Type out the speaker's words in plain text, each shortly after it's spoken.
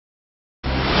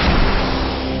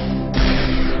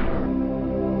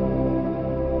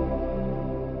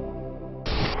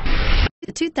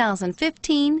The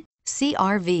 2015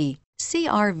 CR-V.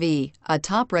 CR-V, a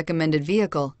top recommended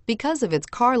vehicle because of its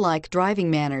car-like driving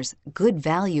manners, good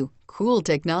value, cool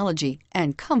technology,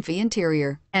 and comfy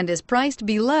interior, and is priced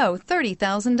below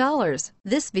 $30,000.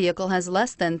 This vehicle has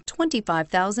less than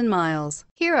 25,000 miles.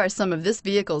 Here are some of this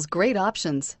vehicle's great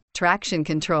options: traction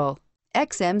control,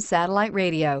 XM satellite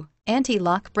radio,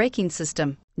 anti-lock braking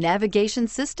system, navigation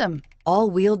system,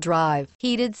 all-wheel drive,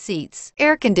 heated seats,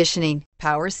 air conditioning,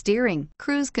 power steering,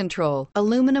 cruise control,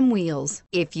 aluminum wheels.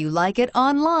 If you like it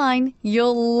online,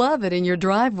 you'll love it in your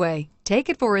driveway. Take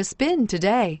it for a spin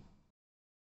today.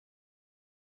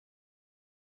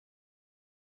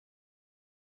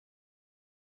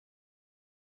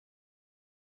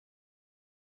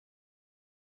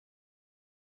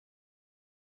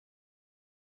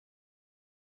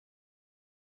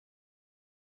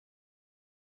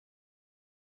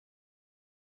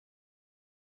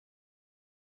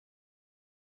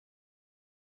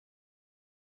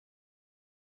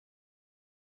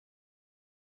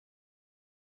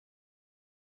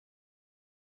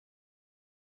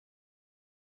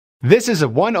 This is a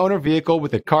one-owner vehicle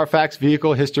with a Carfax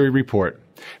Vehicle History Report.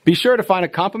 Be sure to find a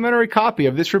complimentary copy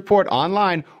of this report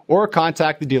online or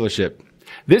contact the dealership.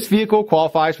 This vehicle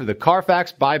qualifies for the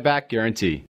Carfax Buyback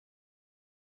Guarantee.